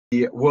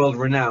The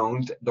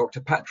world-renowned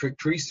Dr. Patrick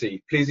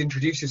Treacy. Please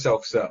introduce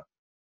yourself, sir.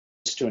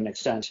 To an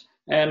extent.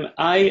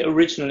 I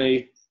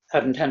originally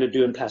had intended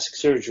doing plastic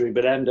surgery,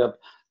 but ended up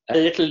a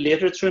little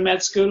later through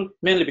med school,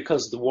 mainly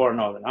because of the war in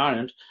Northern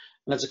Ireland.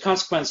 And as a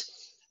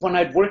consequence, when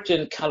I'd worked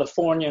in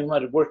California and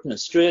when I'd worked in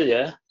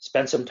Australia,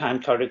 spent some time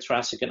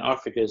cardiothoracic in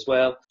Africa as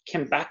well,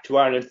 came back to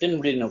Ireland,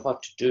 didn't really know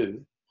what to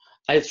do.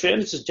 I had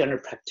trained as a general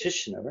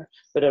practitioner,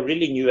 but I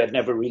really knew I'd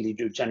never really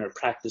do general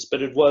practice.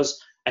 But it was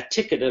a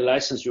ticket, a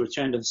license. You were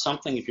trained in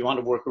something if you want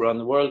to work around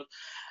the world.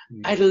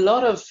 I had a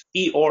lot of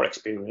ER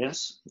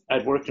experience.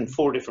 I'd worked in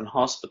 4 different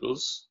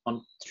hospitals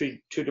on 2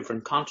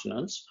 different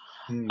continents.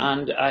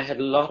 And I had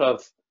a lot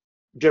of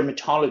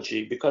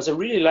dermatology because I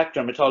really liked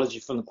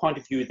dermatology from the point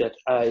of view that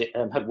I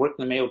had worked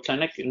in the Mayo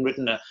Clinic and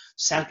written a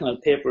sentinel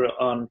paper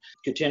on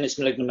cutaneous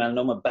malignant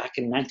melanoma back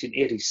in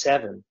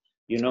 1987,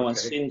 and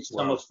seen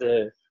some of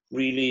the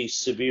really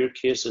severe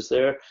cases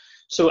there.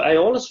 So I'd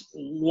always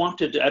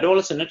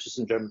an interest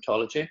in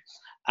dermatology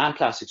and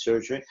plastic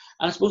surgery.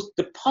 And I suppose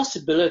the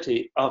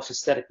possibility of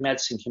aesthetic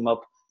medicine came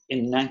up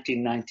in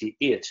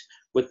 1998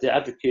 with the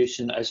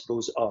advocacy, I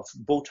suppose, of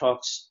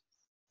Botox,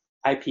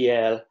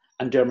 IPL,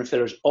 and dermal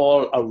fillers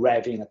all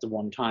arriving at the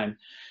one time.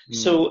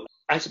 So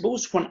I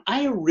suppose when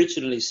I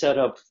originally set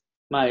up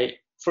my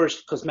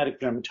first cosmetic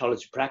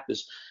dermatology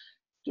practice,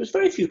 there was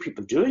very few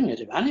people doing it,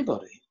 if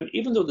anybody.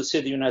 Even though they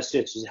say the United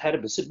States was ahead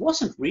of us, it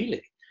wasn't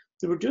really.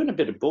 They were doing a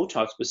bit of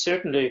Botox, but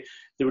certainly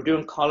they were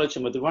doing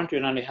collagen, but they weren't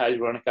doing any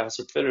hyaluronic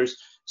acid fillers.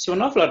 So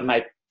an awful lot of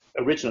my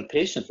original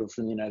patients were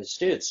from the United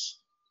States,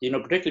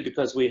 particularly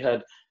because we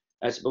had,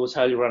 I suppose,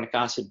 hyaluronic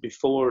acid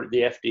before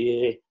the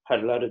FDA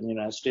had allowed it in the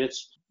United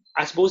States.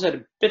 I suppose I had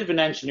a bit of an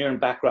engineering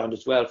background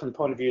as well, from the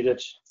point of view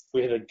that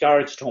we had a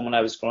garage at home when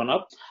I was growing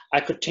up. I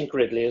could tinker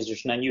at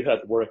lasers and I knew how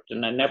it worked,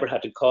 and I never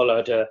had to call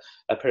out a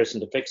person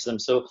to fix them.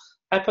 So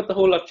I put the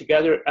whole lot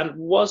together, and it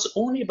was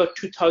only about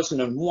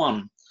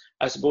 2001,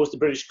 I suppose, the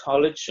British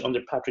College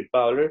under Patrick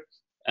Bowler,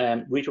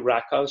 Rita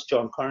Rackhouse,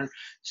 John Curran,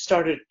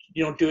 started,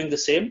 doing the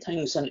same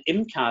things, and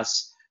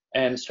IMCAS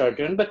started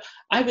doing. But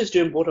I was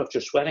doing Botox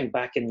or swelling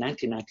back in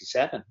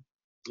 1997.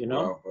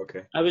 Wow,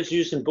 okay. I was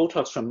using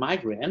Botox for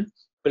migraine.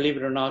 Believe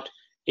it or not,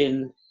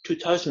 in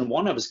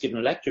 2001, I was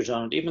giving lectures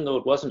on it, even though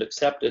it wasn't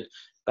accepted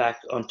back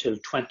until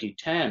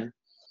 2010.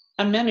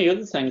 And many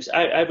other things.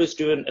 I was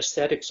doing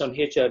aesthetics on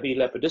HIV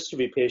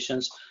lipodystrophy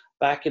patients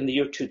back in the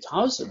year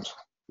 2000.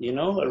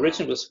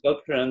 Originally with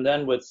sculpture, and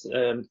then with,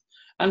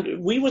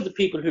 and we were the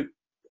people who,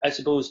 I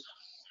suppose,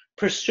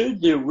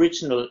 pursued the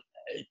original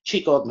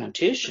cheek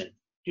augmentation.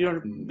 You know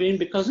what I mean?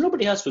 Because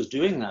nobody else was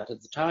doing that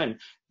at the time,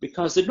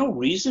 because there's no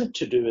reason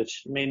to do it.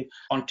 I mean,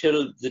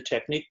 until the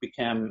technique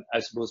became, I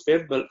suppose,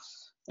 favorable.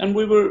 And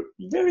we were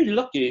very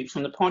lucky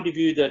from the point of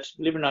view that,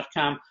 believe it or not,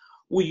 Cam,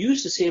 we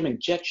use the same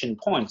injection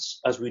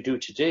points as we do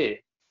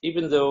today,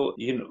 even though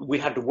we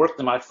had to work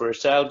them out for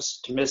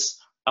ourselves to miss,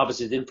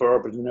 obviously, the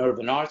infraorbital nerve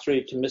and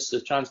artery, to miss the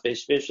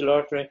transverse facial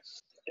artery.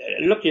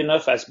 Lucky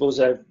enough, I suppose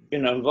I've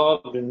been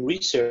involved in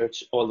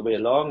research all the way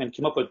along and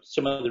came up with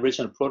some of the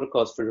original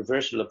protocols for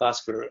reversal of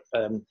vascular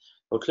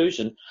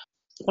occlusion.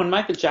 When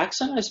Michael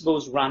Jackson, I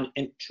suppose, ran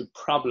into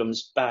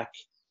problems back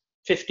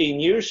 15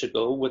 years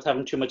ago with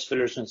having too much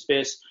fillers in his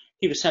face,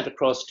 he was sent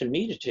across to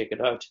me to take it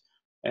out.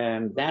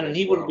 And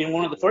he would have been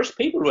one of the first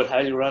people with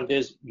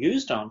hyaluronic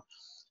used on.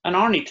 And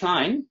Arnie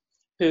Klein,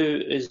 who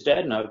is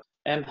dead now,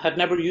 had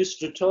never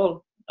used it at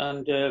all.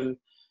 And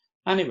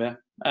anyway,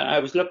 I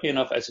was lucky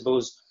enough, I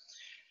suppose,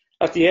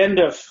 at the end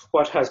of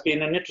what has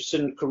been an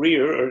interesting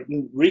career, or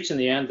reaching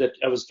the end, that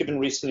I was given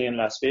recently in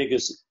Las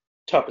Vegas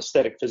top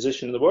aesthetic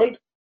physician in the world,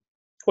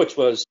 which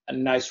was a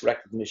nice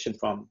recognition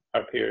from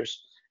our peers.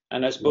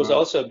 And I suppose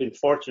also I've been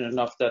fortunate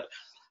enough that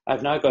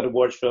I've now got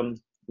awards from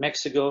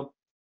Mexico,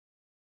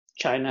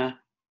 China,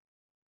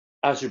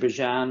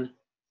 Azerbaijan,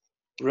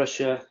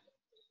 Russia,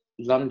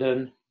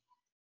 London,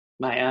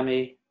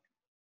 Miami,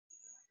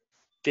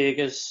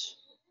 Vegas,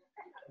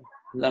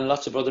 and then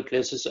lots of other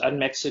places, and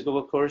Mexico,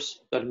 of course,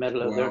 got a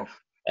medal out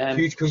there.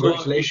 Huge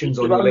congratulations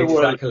on your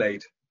latest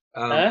accolade.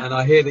 And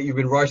I hear that you've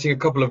been writing a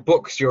couple of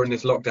books during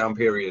this lockdown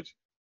period.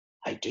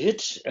 I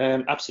did,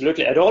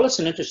 absolutely. I'd always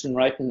an interest in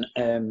writing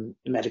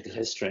medical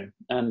history.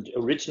 And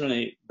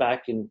originally,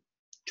 back in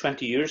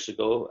 20 years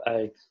ago,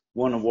 I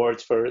won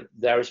awards for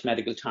the Irish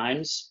Medical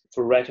Times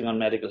for writing on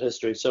medical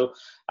history. So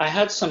I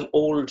had some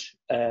old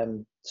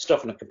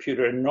stuff on the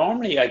computer, and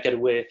normally I get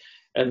away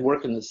and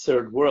work in the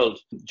third world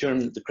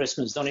during the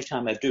Christmas, the only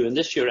time I do. And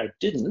this year I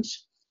didn't.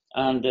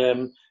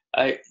 And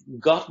I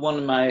got one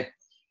of my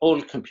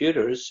old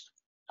computers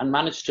and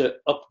managed to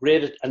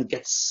upgrade it and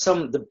get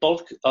the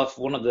bulk of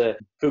one of the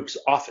books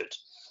off it.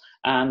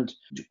 And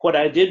what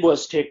I did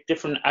was take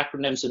different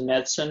acronyms in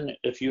medicine.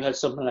 If you had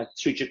something like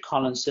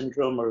Treacher-Collins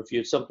syndrome, or if you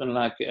had something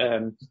like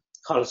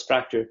Colles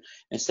fracture,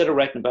 instead of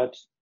writing about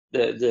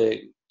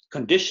the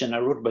condition, I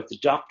wrote about the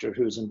doctor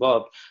who was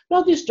involved.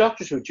 Now, these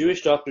doctors were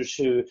Jewish doctors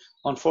who,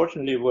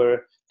 unfortunately,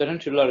 got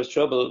into a lot of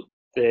trouble.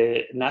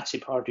 The Nazi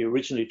Party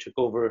originally took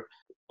over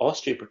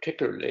Austria,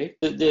 particularly.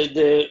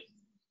 The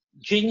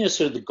genius,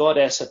 or the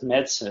goddess of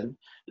medicine,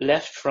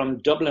 left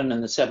from Dublin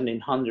in the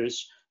 1700s.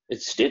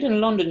 It stayed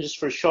in London just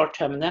for a short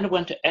time, and then it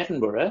went to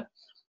Edinburgh.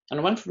 And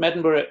it went from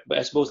Edinburgh,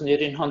 I suppose, in the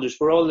 1800s,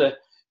 where all the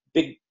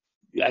big,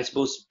 I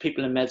suppose,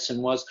 people in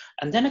medicine was.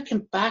 And then it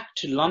came back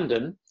to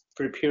London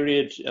for a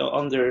period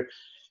under,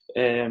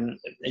 and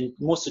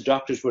most of the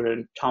doctors were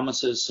in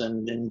Thomas's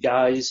and in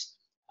Guy's.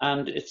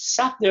 And it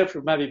sat there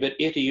for maybe about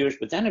 80 years,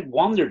 but then it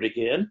wandered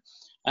again,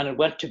 and it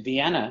went to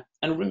Vienna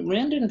and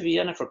remained in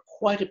Vienna for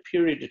quite a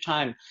period of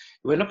time.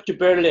 It went up to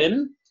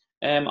Berlin,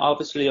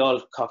 obviously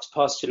all Koch's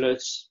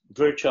postulates,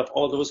 Virchow,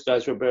 all those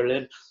guys were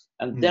Berlin.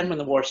 And then when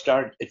the war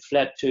started, it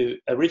fled to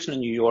originally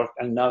New York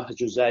and now has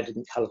resided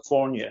in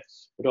California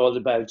with all the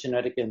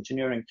biogenetic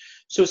engineering.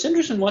 So it's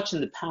interesting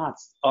watching the path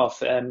of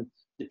the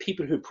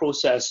people who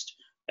processed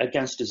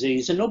against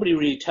disease, and nobody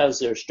really tells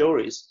their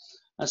stories.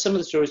 And some of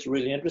the stories are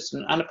really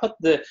interesting. And I put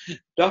the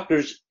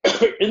doctors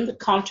in the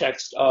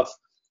context of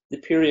the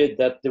period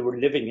that they were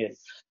living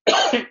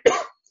in.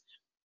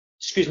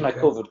 Excuse my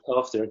COVID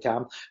cough there,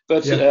 Cam.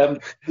 But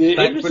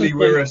thankfully,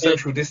 we're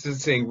social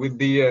distancing with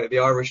the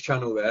Irish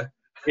channel there.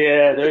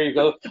 Yeah, there you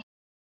go.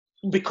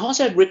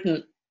 Because I'd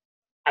written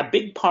a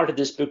big part of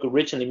this book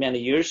originally many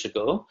years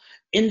ago,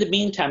 in the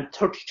meantime,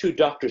 32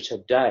 doctors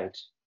have died.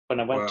 When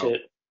I went to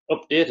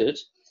update it,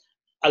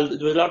 there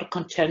was a lot of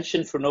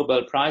contention for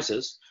Nobel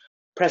Prizes.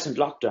 Present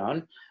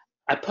lockdown,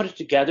 I put it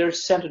together,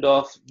 sent it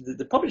off.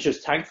 The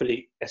publishers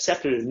thankfully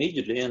accepted it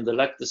immediately, and they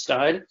liked the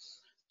style.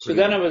 So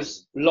then I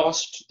was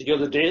lost the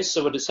other day,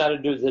 so I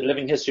decided to do the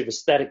living history of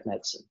aesthetic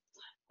medicine,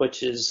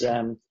 which is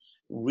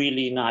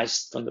really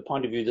nice from the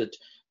point of view that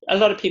a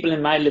lot of people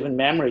in my living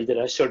memory that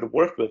I sort of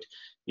worked with,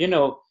 you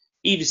know,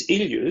 Yves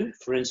Illieu,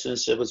 for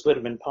instance, I was with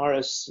him in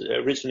Paris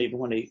originally, even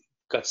when he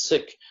got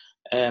sick.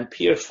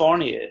 Pierre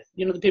Fournier,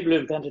 you know, the people who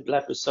invented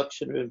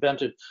liposuction, who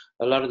invented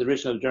a lot of the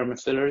original derma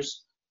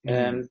fillers,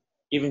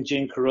 even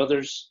Jean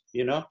Carruthers,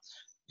 you know,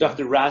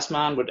 Dr.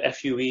 Rasman with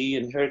FUE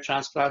and hair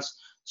transplants.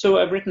 So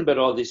I've written about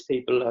all these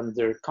people and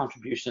their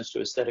contributions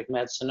to aesthetic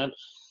medicine, and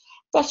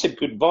that's a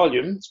good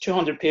volume. It's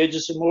 200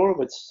 pages or more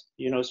with,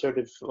 you know, sort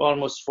of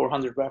almost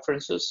 400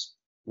 references.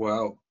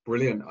 Wow,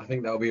 brilliant. I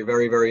think that'll be a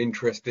very, very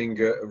interesting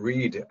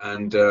read,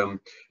 and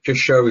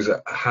just shows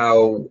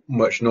how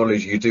much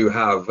knowledge you do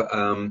have.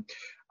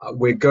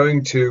 We're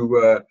going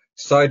to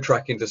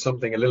sidetrack into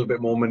something a little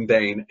bit more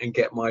mundane and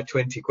get my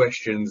 20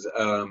 questions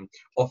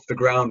off the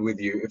ground with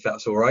you, if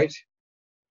that's all right.